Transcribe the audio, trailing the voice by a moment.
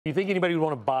Do you think anybody would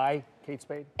want to buy Kate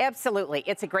Spade? Absolutely.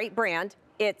 It's a great brand.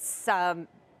 It's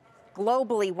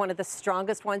globally one of the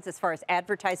strongest ones as far as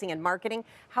advertising and marketing.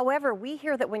 However, we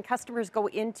hear that when customers go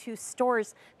into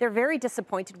stores, they're very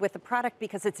disappointed with the product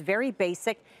because it's very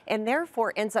basic and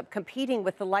therefore ends up competing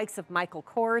with the likes of Michael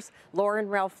Kors,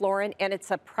 Ralph Lauren, and it's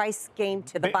a price game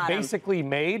to the bottom. Basically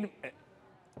made,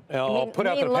 put out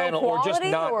the panel, or just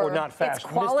not, or not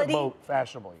fashionable. Missed the boat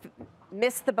fashionably.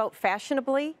 Missed the boat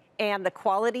fashionably, and the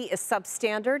quality is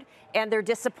substandard, and they're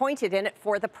disappointed in it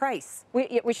for the price.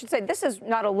 We should say this is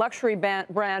not a luxury brand,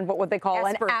 but what they call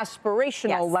an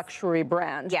aspirational luxury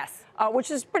brand. Yes. Which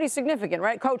is pretty significant,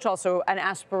 right? Coach also an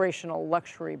aspirational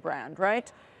luxury brand, right?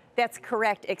 That's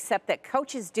correct, except that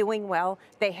Coach is doing well.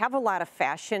 They have a lot of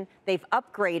fashion. They've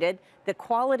upgraded. The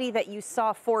quality that you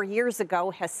saw 4 years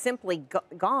ago has simply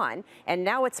gone, and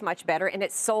now it's much better, and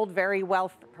it's sold very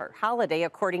well per holiday,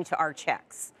 according to our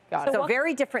checks. So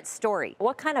very different story.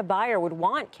 What kind of buyer would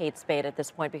want Kate Spade at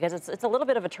this point? Because it's a little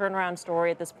bit of a turnaround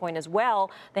story at this point as well.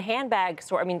 The handbag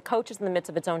store, I mean, Coach is in the midst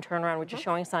of its own turnaround, which is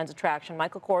showing signs of traction.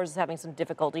 Michael Kors is having some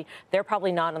difficulty. They're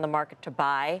probably not on the market to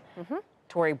buy.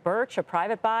 Tory Burch, a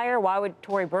private buyer, why would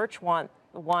Tory Burch want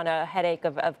a headache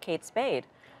of Kate Spade?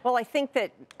 Well, I think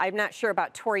that, I'm not sure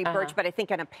about Tory Burch, but I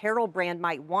think an apparel brand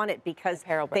might want it because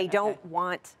they don't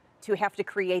want to have to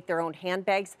create their own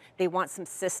handbags. They want some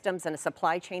systems and a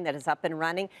supply chain that is up and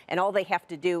running, and all they have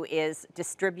to do is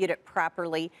distribute it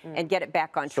properly and get it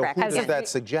back on track. So who does that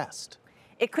suggest?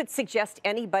 It could suggest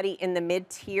anybody in the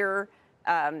mid-tier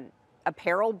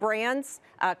apparel brands.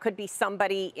 Could be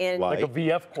somebody in... Like a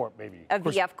VF Corp, maybe. A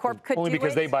VF Corp could do it. Only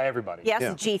because they buy everybody. Yes,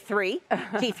 yeah. G3.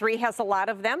 G3 has a lot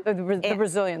of them. The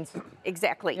Brazilians.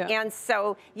 Exactly. Yeah. And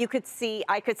so I could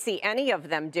see any of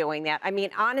them doing that. I mean,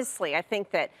 honestly, I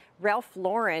think that Ralph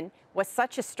Lauren was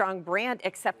such a strong brand,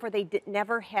 except for they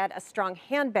never had a strong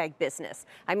handbag business.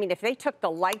 I mean, if they took the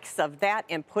likes of that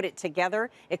and put it together,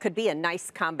 it could be a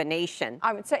nice combination.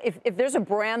 I would say if there's a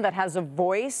brand that has a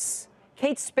voice,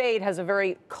 Kate Spade has a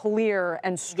very clear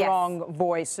and strong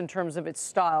voice in terms of its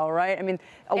style, right? I mean,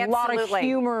 a lot of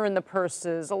humor in the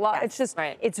purses, a lot. It's just,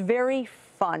 it's very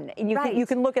fun. And you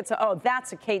can look at, oh,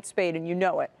 that's a Kate Spade, and you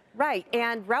know it. Right,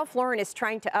 and Ralph Lauren is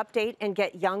trying to update and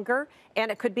get younger,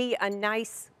 and it could be a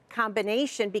nice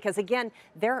combination because, again,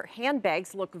 their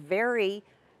handbags look very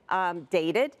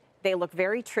dated. They look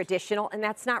very traditional, and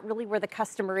that's not really where the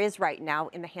customer is right now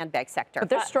in the handbag sector. But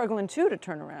they're struggling, too, to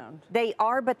turn around. They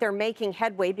are, but they're making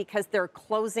headway because they're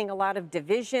closing a lot of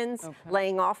divisions,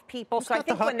 laying off people. So I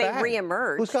think when they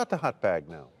reemerge... Who's got the hot bag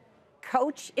now?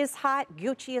 Coach is hot,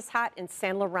 Gucci is hot, and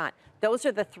Saint Laurent. Those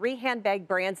are the 3 handbag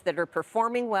brands that are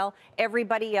performing well.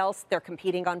 Everybody else, they're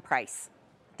competing on price.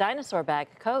 Dinosaur bag,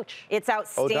 Coach. It's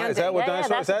outstanding. Oh, is that what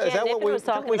dinosaur? Is that what we was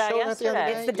talking about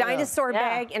yesterday? It's the dinosaur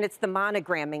bag, and it's the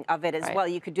monogramming of it as well.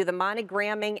 You could do the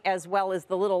monogramming as well as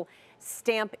the little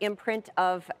stamp imprint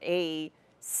of a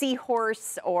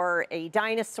seahorse or a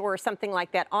dinosaur or something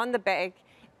like that on the bag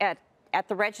at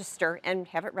the register and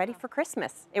have it ready for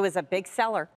Christmas. It was a big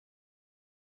seller.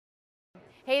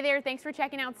 Hey there, thanks for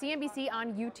checking out CNBC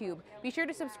on YouTube. Be sure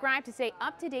to subscribe to stay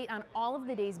up to date on all of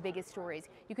the day's biggest stories.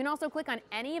 You can also click on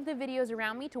any of the videos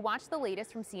around me to watch the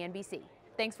latest from CNBC.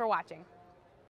 Thanks for watching.